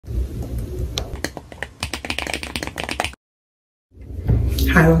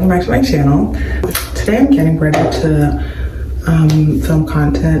Hi, welcome back to my channel. Today I'm getting ready to film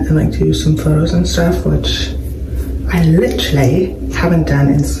content and like do some photos and stuff, which I literally haven't done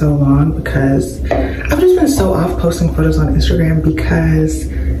in so long because I've just been so off posting photos on Instagram because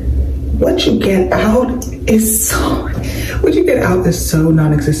what you get out is so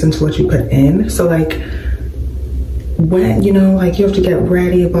non-existent to what you put in. So like when, you know, like you have to get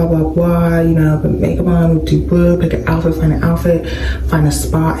ready, blah, blah, blah, you know, put makeup on, do blue, pick an outfit, find a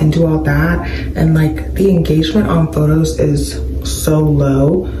spot and do all that. And like the engagement on photos is so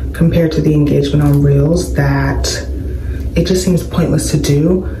low compared to the engagement on reels that it just seems pointless to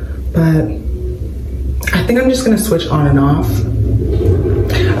do. But I think I'm just gonna switch on and off.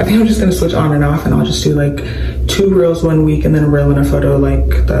 And I'll just do like 2 reels one week and then a reel and a photo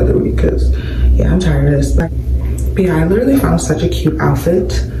like the other week, because yeah, I'm tired of this. But yeah, I literally found such a cute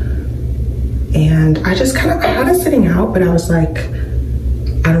outfit and I had it sitting out, but I was like,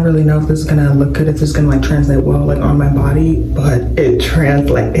 I don't really know if this is gonna look good, if this is gonna like translate well like on my body, but it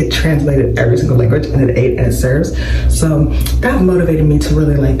translated every single language and it ate and it serves. So that motivated me to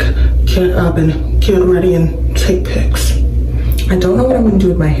really like get up and get ready and take pics. I don't know what I'm gonna do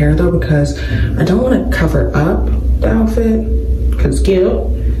with my hair though, because I don't want to cover up the outfit because guilt.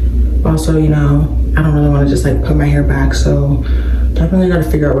 Also, you know, I don't really want to just like put my hair back, so definitely gotta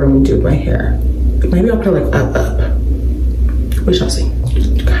figure out what I'm gonna do with my hair. Maybe I'll put it like up. We shall see.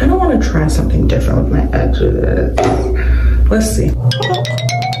 Kind of want to try something different with my edges. Let's see.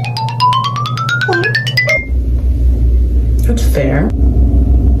 That's fair.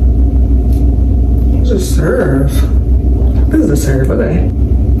 This is a serve. This is a serve, okay.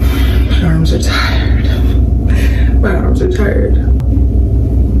 My arms are tired.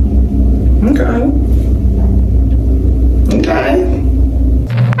 Okay.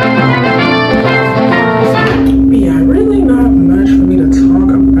 But yeah, really not much for me to talk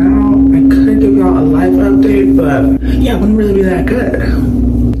about. I could give y'all a life update, but yeah, it wouldn't really be that good.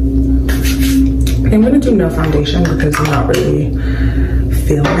 I'm gonna do no foundation because I'm not really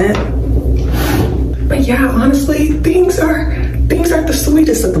feeling it. But yeah, honestly, things aren't the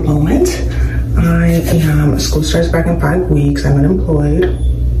sweetest at the moment. School starts back in 5 weeks. I'm unemployed.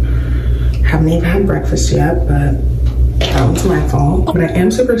 Haven't even had breakfast yet, but that was my fault. But I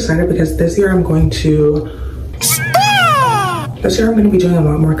am super excited because this year I'm going to be doing a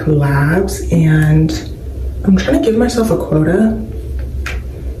lot more collabs, and I'm trying to give myself a quota.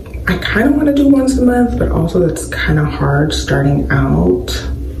 I kind of want to do once a month, but also that's kind of hard starting out.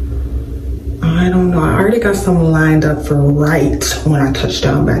 I don't know. I already got some lined up for right when I touch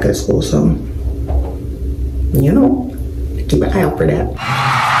down back at school, so you know, keep an eye out for that.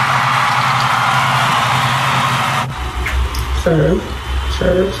 Serve.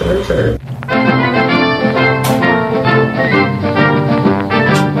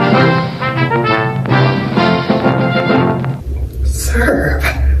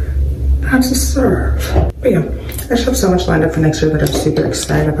 That's a serve. But yeah, I just have so much lined up for next year that I'm super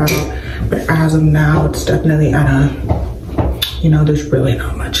excited about. But as of now, it's definitely at a, you know, there's really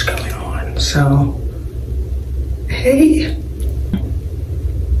not much going on. So, hey.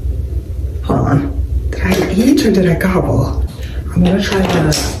 Hold on. Did I eat or did I gobble? I'm gonna try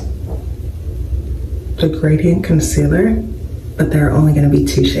the gradient concealer, but there are only gonna be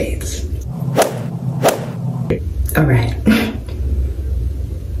 2 shades. All right.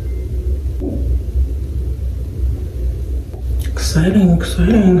 Exciting.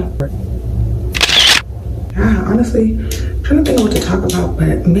 Yeah, honestly, I'm trying to think of what to talk about,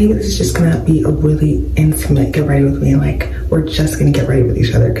 but maybe this is just gonna be a really intimate get ready with me. Like, we're just gonna get ready with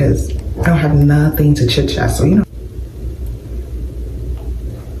each other because I don't have nothing to chit chat, so you know.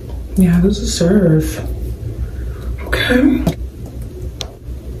 Yeah, this is a serve. Okay. I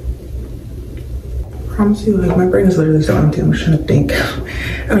promise you, like, my brain is literally so empty. I'm just trying to think.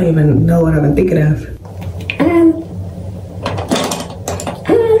 I don't even know what I've been thinking of.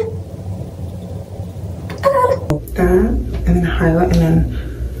 That, and then highlight, and then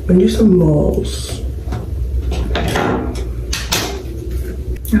I'm gonna do some moles.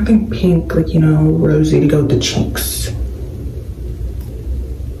 I think pink, like, you know, rosy to go with the cheeks.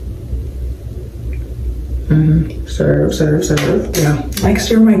 Serve. Yeah. Next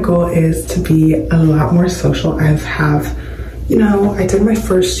year, my goal is to be a lot more social. I did my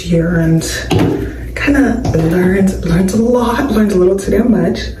first year and kind of learned a a little too damn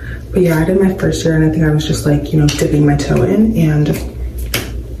much. But yeah, I did my first year and I think I was just like, you know, dipping my toe in. And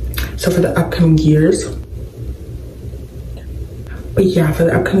so for the upcoming years,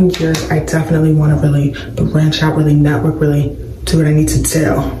 I definitely want to really branch out, really network, really do what I need to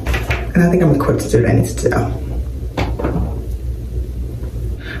do. And I think I'm equipped to do what I need to do.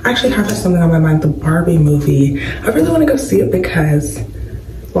 I actually have something on my mind, the Barbie movie. I really want to go see it because,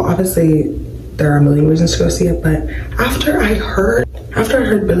 well, obviously there are a million reasons to go see it, but after I heard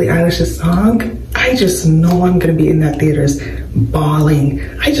Billie Eilish's song, I just know I'm gonna be in that theaters bawling.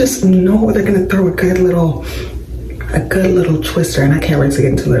 I just know they're gonna throw a good little twister, and I can't wait to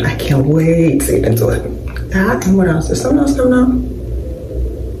get into it. I can't wait to get into it. That, and what else? Is something else coming out?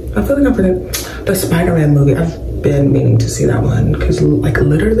 I feel like I'm forgetting the Spider-Man movie. I've been meaning to see that one because, like,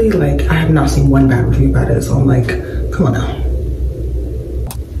 literally, like, I have not seen one bad review about it. So I'm like, come on now.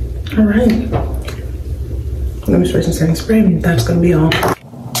 All right. Let me spray some setting spray. That's gonna be all.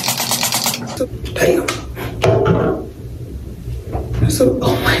 So, damn. So,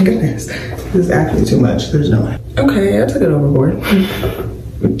 oh my goodness, this is actually too much. There's no way. Okay, I took it overboard. I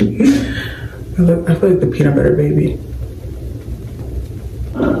feel like the peanut butter baby.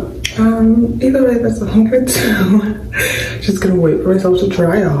 Either way, that's all I'm gonna do. Just gonna wait for myself to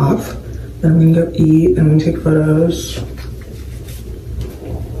dry off. Then I'm gonna go eat and I'm gonna take photos.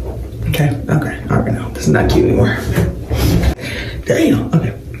 Okay, I already know. This is not cute anymore. Damn,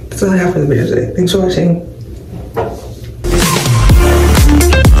 okay. That's all I have for the video today. Thanks for watching.